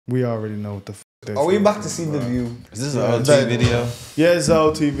We already know what the f that Are we is, about to see bro. The View? Is this an OT video? Yeah, it's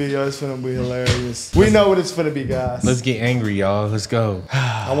OT video. It's finna be hilarious. We know what it's finna be, guys. Let's get angry, y'all. Let's go.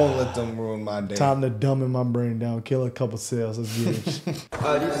 I won't let them ruin my day. Time to dumb my brain down, kill a couple cells. Let's get it.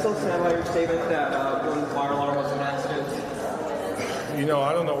 Do you still stand by your statement that when the fire alarm was an accident? You know,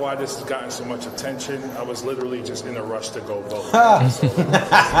 I don't know why this has gotten so much attention. I was literally just in a rush to go vote.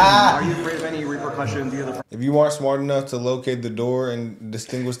 Are you afraid of any repercussions either from If you aren't smart enough to locate the door and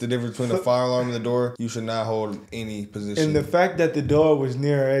distinguish the difference between a fire alarm and the door, you should not hold any position. And the fact that the door was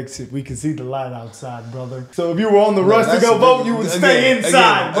near our exit, we can see the light outside, brother. So if you were on the rush to go vote, you would stay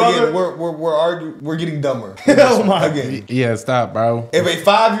inside, brother. Again, we're arguing. We're getting dumber. Oh my. Again. Yeah, stop, bro. If a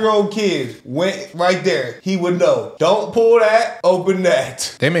 5-year-old kid went right there, he would know. Don't pull that. Open that.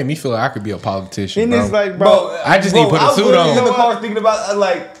 They made me feel like I could be a politician, And bro. it's like, bro, I just need to put a suit on. In the car thinking about,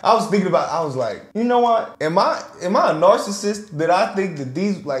 I was like, you know what? Am I a narcissist that I think that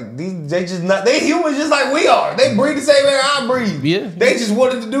these they just not, they humans just like we are. They breathe the same air I breathe. Yeah. They just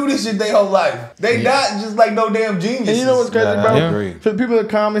wanted to do this shit their whole life. They not just like no damn geniuses. And you know what's crazy, bro? I agree. For the people in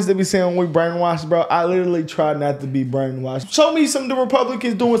the comments that be saying we brainwashed, bro, I literally try not to be brainwashed. Show me some of the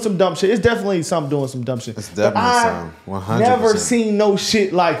Republicans doing some dumb shit. It's definitely some doing some dumb shit. It's definitely some. 100%. Never seen no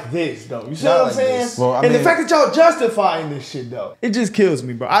shit like this, though. You see Not what I'm like saying? this. Well, I and the mean- fact that y'all justifying this shit, though, it just kills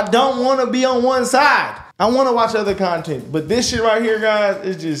me, bro. I don't want to be on one side. I want to watch other content, but this shit right here, guys,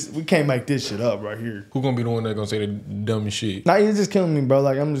 it's just, we can't make this shit up right here. Who gonna be the one that gonna say the dumbest shit? Nah, it's just killing me, bro.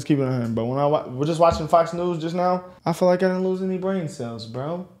 Like, I'm just keeping it on him, bro. When we're just watching Fox News just now, I feel like I didn't lose any brain cells,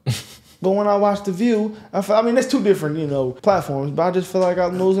 bro. But when I watch The View, I mean, there's two different, platforms, but I just feel like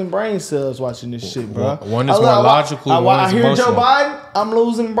I'm losing brain cells watching this shit, bro. One is more logical, one I is hear emotional. Joe Biden, I'm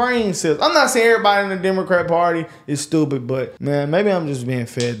losing brain cells. I'm not saying everybody in the Democrat Party is stupid, but, man, maybe I'm just being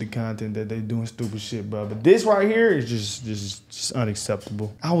fed the content that they doing stupid shit, bro. But this right here is just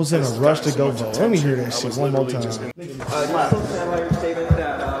unacceptable. I was in a rush to go vote. Let me hear that shit one more time. do you still stand by your statement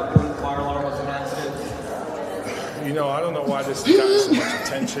that when the fire alarm was an accident? You know, I don't know why this has gotten so much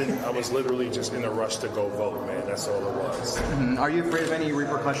attention. I was literally just in a rush to go vote, man. That's all it was. Are you afraid of any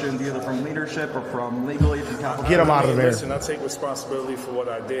repercussions either from leadership or from legally from Capitol? Get him out of there. Listen, I take responsibility for what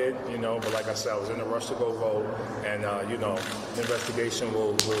I did, but like I said, I was in a rush to go vote, and the investigation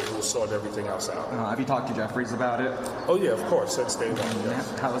will sort everything else out. Have you talked to Jeffries about it? Oh yeah, of course, since day one.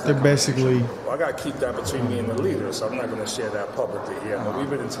 Yes. How was that They're basically... Well, I gotta keep that between me and the leader, so I'm not gonna share that publicly. Yeah, but we've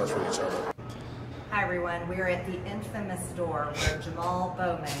been in touch with each other. Hi everyone, we are at the infamous door where Jamaal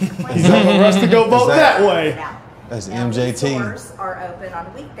Bowman He's on the rush to go vote that way. That's now, MJT. these doors are open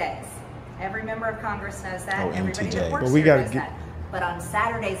on weekdays. Every member of Congress knows that. Oh, Everybody MTJ. that works But we here gotta knows get- that. But on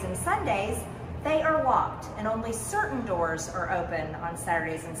Saturdays and Sundays, they are locked, and only certain doors are open on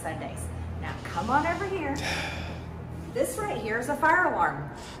Saturdays and Sundays. Now, come on over here. This right here is a fire alarm.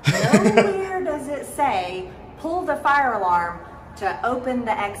 Nowhere does it say, pull the fire alarm to open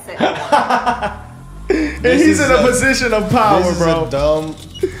the exit door. And he's in a position of power, This is bro. a dumb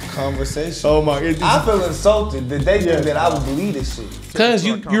conversation. Oh my god. I feel insulted that they think that I would believe this shit. Cause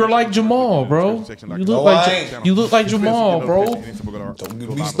you're like Jamal, bro. You look like Jamal, bro. Don't get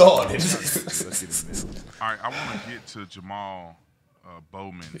me started. All right, I want to get to Jamaal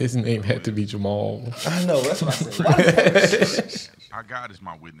Bowman. His name had to be Jamal. I know, that's what I said. Our God is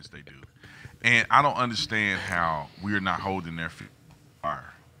my witness, they do. And I don't understand how we're not holding their feet to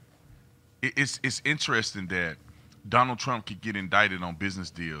fire. It's interesting that Donald Trump could get indicted on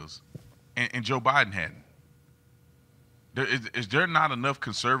business deals and Joe Biden hadn't. Is there not enough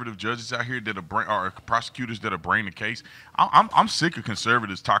conservative judges out here that are prosecutors that are bringing the case? I'm sick of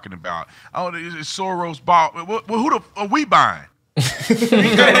conservatives talking about, it's Soros bought. Well, who the are we buying?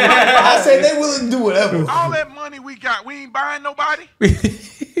 I said they willing to do whatever. All that money we got, we ain't buying nobody.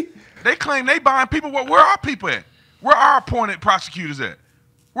 They claim they buying people. Where are people at? Where are our appointed prosecutors at?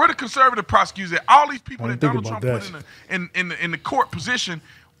 Where the conservative prosecutors at? All these people that Donald Trump put in the court position,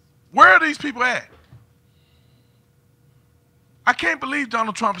 where are these people at? I can't believe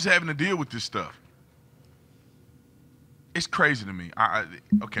Donald Trump is having to deal with this stuff. It's crazy to me.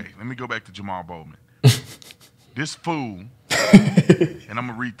 Okay, let me go back to Jamaal Bowman. This fool, and I'm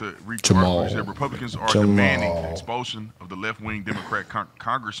gonna read the article. That Republicans are demanding the expulsion of the left-wing Democrat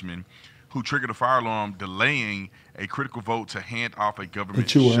congressman who triggered a fire alarm, delaying a critical vote to hand off a government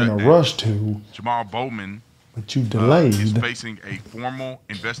But you were shutdown. in a rush to. Jamaal Bowman But you delayed. is facing a formal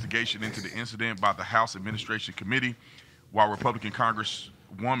investigation into the incident by the House Administration Committee, while Republican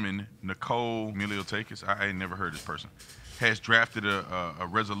Congresswoman Nicole Miliotakis, I ain't never heard this person, has drafted a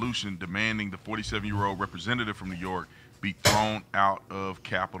resolution demanding the 47-year-old representative from New York be thrown out of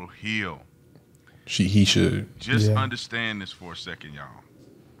Capitol Hill. He should. Just understand this for a second, y'all.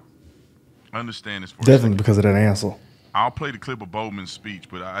 understand this for a Definitely second. because of that answer. I'll play the clip of Bowman's speech,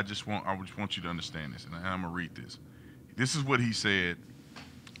 but I just want you to understand this, and I'm gonna read this. This is what he said.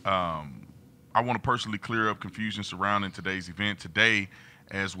 I want to personally clear up confusion surrounding today's event. Today,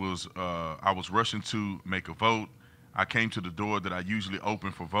 I was rushing to make a vote. I came to the door that I usually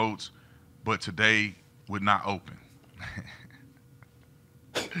open for votes, but today would not open.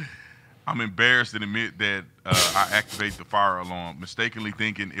 I'm embarrassed to admit that I activated the fire alarm, mistakenly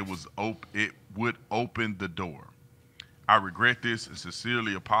thinking it would open the door. I regret this and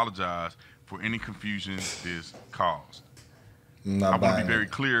sincerely apologize for any confusion this caused. I want to be very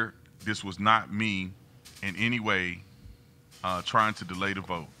clear, this was not me in any way trying to delay the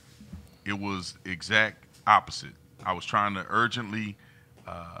vote. It was exact opposite. I was trying urgently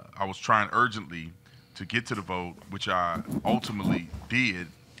to get to the vote, which I ultimately did,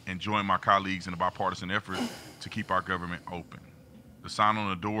 and join my colleagues in a bipartisan effort to keep our government open. The sign on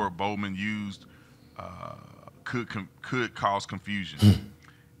the door Bowman used could cause confusion.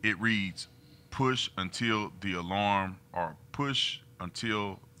 It reads, push until the alarm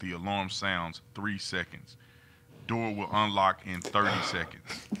sounds 3 seconds. Door will unlock in 30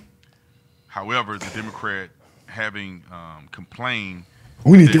 seconds. However, the Democrat, having complained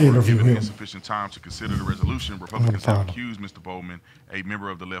We need they to were interview given him. insufficient time to consider the resolution, Republicans have accused Mr. Bowman, a member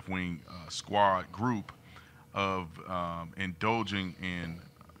of the left-wing squad group, of indulging in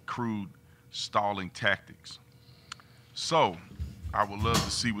crude stalling tactics. So, I would love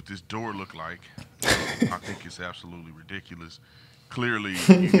to see what this door look like. I think it's absolutely ridiculous. Clearly,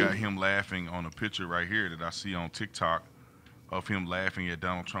 you got him laughing on a picture right here that I see on TikTok of him laughing at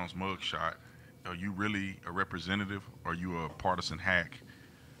Donald Trump's mugshot. Are you really a representative, or are you a partisan hack?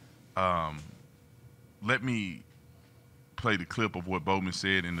 Let me play the clip of what Bowman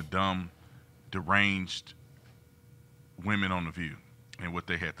said in the dumb, deranged women on The View and what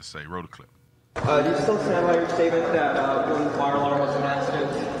they had to say. Roll the clip. Do you still stand by your statement that when the fire alarm was an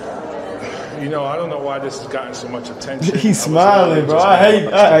accident? You know, I don't know why this has gotten so much attention. He's smiling, bro. I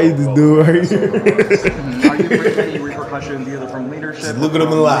hate this dude right here. Are you afraid of any repercussions either from leadership? Just look at him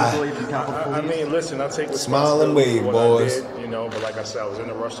and lie. I mean, listen, I take Smile and responsibility wave, for what boys. I did, you know, but like I said, I was in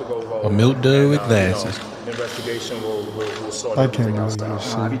a rush to go vote. A milk dud with And, glasses. the investigation will sort I everything can't else believe out.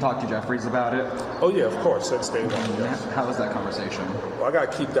 this Have you talked to Jeffries about it? Oh, yeah, of course, since day one, yes. How was that conversation? Well, I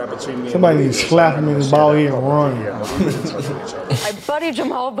got to keep that between me Somebody and needs to slap him in his bald head and run. Yeah, but we've been in touch with each other. My buddy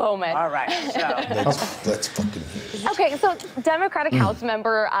Jamaal Bowman. All right, so Let's fucking hear it. Okay, so Democratic House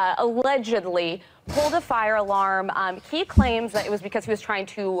member allegedly pulled a fire alarm. He claims that it was because he was trying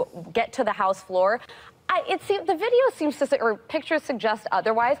to get to the House floor. The video seems to, or pictures suggest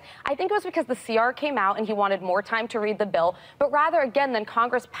otherwise. I think it was because the CR came out and he wanted more time to read the bill. But rather, again, than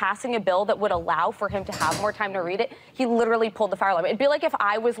Congress passing a bill that would allow for him to have more time to read it, he literally pulled the fire alarm. It'd be like if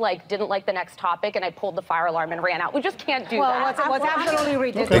I was didn't like the next topic and I pulled the fire alarm and ran out. We just can't do that. Well, what's absolutely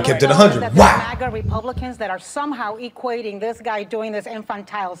ridiculous They kept it 100. that Wow. MAGA Republicans that are somehow equating this guy doing this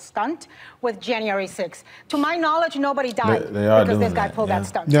infantile stunt with January 6th. To my knowledge, nobody died They are because this doing guy that, pulled yeah. that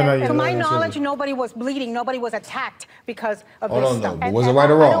stunt. Yeah, no, yeah, to my yeah, knowledge, yeah. nobody was bleeding. Nobody was attacked because of Hold this on, stunt. though. Was it right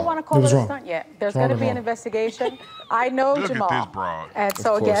or I wrong? don't want to call It was it a wrong. stunt yet. There's Wrong going to is be an wrong. investigation. I know Look at Jamaal. this broad. And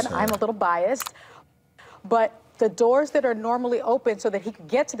so Of course, again, sir. I'm a little biased. But the doors that are normally open so that he could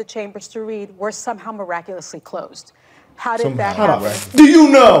get to the chambers to read were somehow miraculously closed. How did that happen? Do you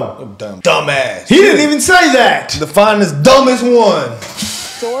know? Dumbass. He didn't even say that. The finest, dumbest one.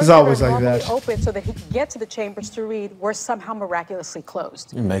 Doors It's that always are like normally that. open so that he could get to the chambers to read were somehow miraculously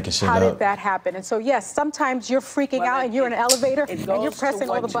closed. You're making shit How up. did that happen? And so, yes, sometimes you're freaking out and you're in an elevator and you're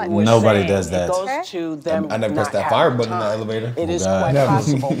pressing all the buttons. Nobody does that. It goes to them. I never pressed not that fire having button in the time. elevator. It is God. quite Never.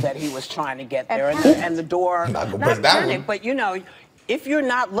 possible that he was trying to get there, and the door Not gonna press that turning. one. But you know, if you're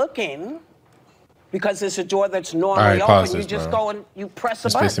not looking, because it's a door that's All normally right, pause open, you this, just bro. go and you press a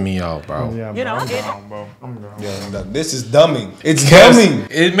It's button. pissing me off, bro. Yeah, You know, I'm it- gone, bro. I'm gone. Yeah, this is dumbing. It's dumbing.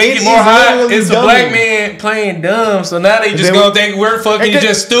 It make it It more is hot. literally It's a dumb. black man playing dumb, so now they just then gonna we- think we're fucking and then-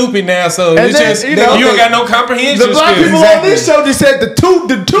 just stupid now. So and it's then, just you you, know, don't got no comprehension The black skills. people on this show just said the two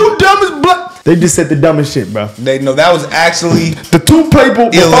dumbest black. They just said the dumbest shit, bro. They know that was actually The two people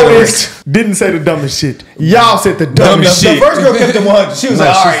before Illiterate. this didn't say the dumbest shit. Y'all said the dumbest the shit. first girl kept it 100. She was No,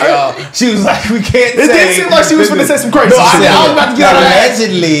 like, all she right, y'all. She was like, we can't It say. did seem like she was finna say some crazy No, I shit. said, I was about to get on her ass.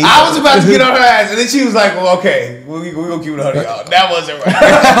 Allegedly. I was about to get on her ass. And then she was like, well, okay, we gonna keep it 100, y'all. That wasn't right.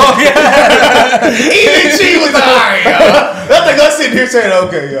 Even she was like, all right, y'all. I think us sitting here saying,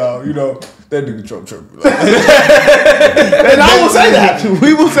 okay, y'all, you know, that nigga Trump tripping. And I will say that.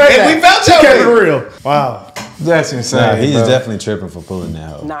 We will say that. And we felt She that kept way. it real. Wow. That's insane. Nah, he's definitely tripping for pulling that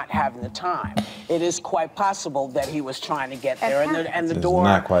hoe. Not having the time. It is quite possible that he was trying to get there, and the It's door.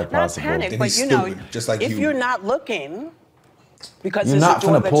 not quite possible. Not panic, Then but he's you know, stupid, just like if you. you're not looking, because You're there's not a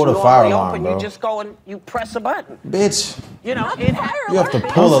door finna that's pull the normally fire alarm, open, bro. you just go and you press a button. Bitch, You know, you have to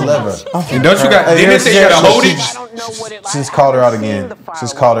pull a lever. And don't you got? Didn't they say you gotta hold it? She's called her out again.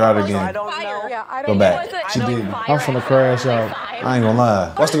 She's called her out again. I don't know. Yeah, I Go don't back. She did. I'm finna crash out. I ain't gonna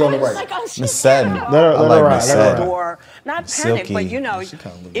lie. Watch the go on the right. Miss Sadden. Let her I like ride, Miss let her Sadden. Door, not panic, Silky. but you know,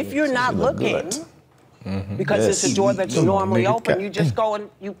 if you're not look looking, good. because Yes. it's a door that's normally nigga, open, God you just go and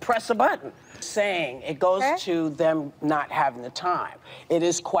you press a button. Saying it goes to them not having the time. It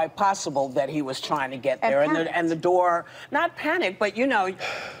is quite possible that he was trying to get there, and the door, not panic, but you know,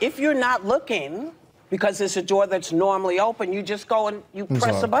 if you're not looking, because it's a door that's normally open, you just go and you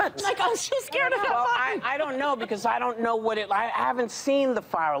press a button. Like, I'm so scared of that. Well, I don't know, because I don't know what it. I haven't seen the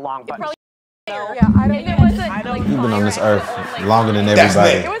fire alarm button. Yeah, I don't know. You've been on this earth longer than That's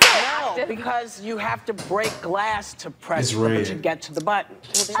everybody. me. No, because you have to break glass to press It's red. to get to the button.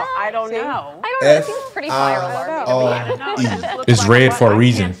 So I don't know. I don't know. It seems pretty fire alarm. It's red for a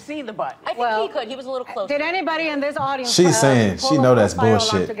reason. I can't see the button. I think he could. He was a little closer. Did anybody in this audience She's saying pull she a know that's fire alarm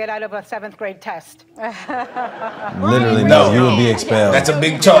bullshit. to get out of a 7th grade test? Literally, no. You would be expelled. That's a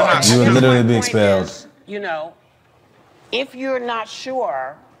big charge. You would literally be My point expelled. is, you know, if you're not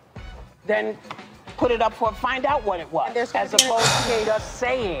sure, then put it up for find out what it was, as opposed to just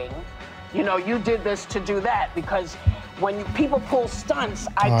saying, you know, you did this to do that. Because when people pull stunts,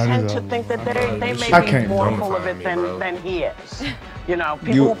 I tend to think that they may be more full of it than he is. You know,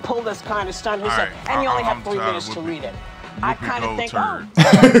 people who pull this kind of stunt, who say, and you only have 3 minutes to read it. I kind of think, I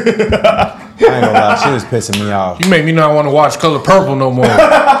ain't gonna lie, she was pissing me off. You make me not want to watch Color Purple no more.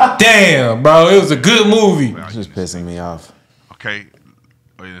 Damn, bro, it was a good movie. She was pissing me off. Okay,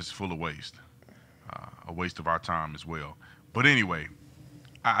 it's full of waste. A waste of our time as well. But anyway,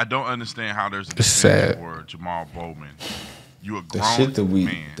 I don't understand how there's a defense for Jamaal Bowman. You a grown The shit that we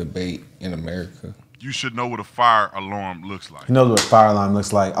man. debate in America. You should know what a fire alarm looks like. You know what a fire alarm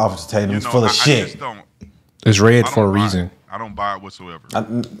looks like? Officer Tatum's full of I shit. just don't, It's red I for a don't buy reason. it. I don't buy it whatsoever. I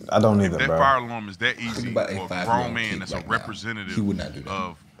don't either, If that bro. fire alarm is that easy about for a a 5-year-old grown man kid that's right a now. representative He would not do that.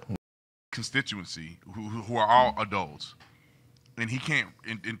 of constituency who are all adults, and he can't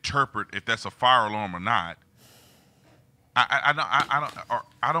interpret if that's a fire alarm or not.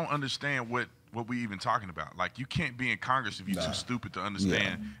 I don't understand what we even talking about. Like, you can't be in Congress if you're too stupid to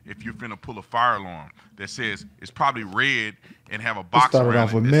understand if you're finna pull a fire alarm that says it's probably red and have a It box started around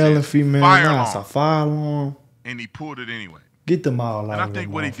off it with that male says and female. fire Now it's a alarm, fire alarm. and he pulled it anyway. Get them all out And I of think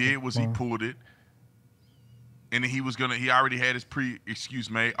that what he motherfucker. did was he pulled it, and then he already had his excuse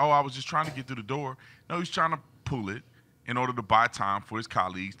made. Oh, I was just trying to get through the door. No, he's trying to pull it in order to buy time for his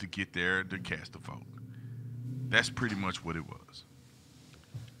colleagues to get there to cast a vote. That's pretty much what it was.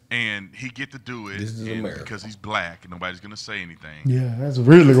 And he get to do it because he's black and nobody's gonna say anything. Yeah, that's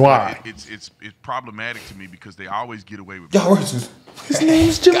really why. It's problematic to me because they always get away with. Y'all racist. His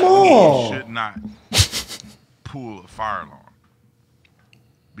name's Jamaal. You should not pull a fire alarm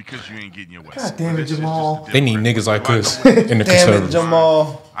because you ain't getting your way. God damn it, It's just Jamaal. a They need different- niggas like I us don't- in the Damn it, conservatives.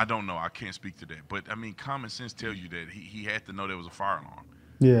 Jamaal. I don't know. I can't speak to that. But, I mean, common sense tells you that he had to know there was a fire alarm.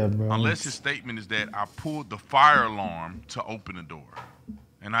 Yeah, bro. Unless his statement is that I pulled the fire alarm to open the door.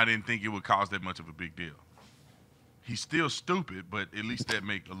 And I didn't think it would cause that much of a big deal. He's still stupid, but at least that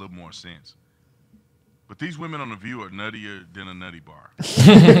makes a little more sense. But these women on The View are nuttier than a nutty bar. It's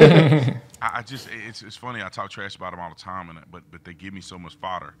funny. I talk trash about them all the time, but they give me so much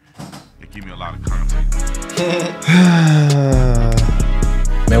fodder. They give me a lot of content.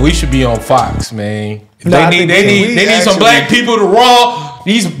 Man, we should be on Fox, man. Nah, They need some black people to raw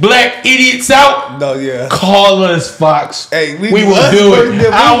these black idiots out. No, yeah. Call us, Fox. Hey, we will do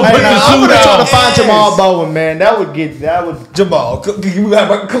it. I will put the I'm suit gonna try to on. find Jamaal Bowman, man. That would Jamal. Keep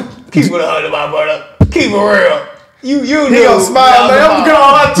it 100, my brother. Keep it real. You he gonna smile, man. I'm gonna get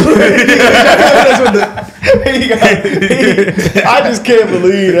all out to it. I just can't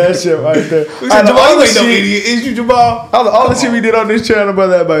believe that shit right there. Jamal, you ain't no idiot. Is you, Jamal? All the shit we did on this channel, but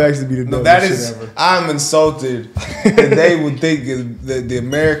that might actually be the No, dumbest that shit is. ever. I'm insulted that they would think that the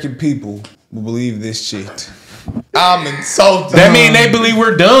American people will believe this shit. I'm insulted. That mean they believe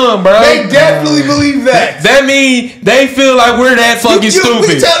we're dumb, bro. They definitely believe that. That mean they feel like we're that fucking stupid.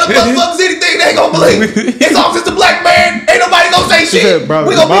 We tell the motherfuckers anything, they ain't gonna believe it. As long as it's a black man, ain't nobody gonna say shit. Bro,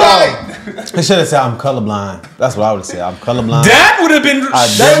 We gonna be alright. They should have said I'm colorblind. That's what I would say. I'm colorblind. That would have been.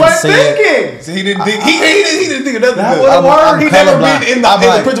 They weren't thinking. So he didn't think. He didn't think of nothing. That good. would've worked. He never been in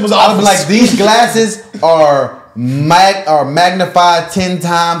the principal's office. I'm like, these glasses are magnified 10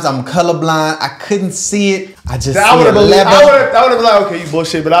 times. I'm colorblind. I couldn't see it. I just I would have believed. I would have been like, okay, you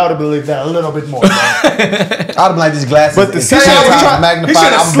bullshit, but I would have believed that a little bit more. I'd have been like, these glasses. But the is second 10 times time,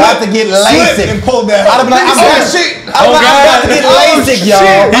 magnified. I'm about to get LASIK. And pulled that. I'd have been like, I'm about to get LASIK,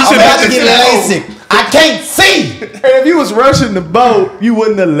 y'all. I'm about to get LASIK. I can't see. And if you was rushing the boat, you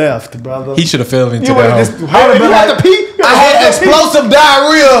wouldn't have left, brother. He should have fell into You would have that. just. You had to pee. I had explosive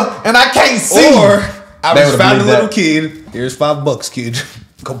diarrhea and I can't see. Or I They just would've found a believed little that. kid. Here's $5, kid.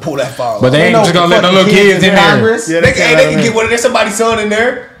 Go pull that fire. But they ain't just gonna let the little kids in there. Yeah, They can get one of their somebody's son in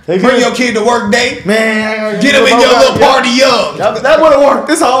there. Bring your kid to work day. Man, Get him in your little party young. That would have worked.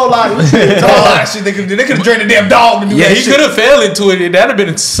 This whole lot of shit. It's a whole lot of shit. They could have drained the damn dog to do Yeah, that he shit. could have fell into it. That'd have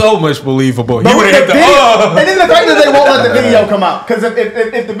been so much believable. He But would have hit the. video, and then the fact that they won't let the video come out, because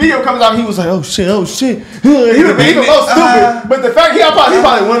if the video comes out, he was like, oh shit, he would have been even more stupid. But the fact he probably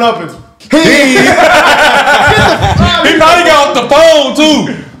went up and He probably got off the phone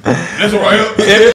too. That's right.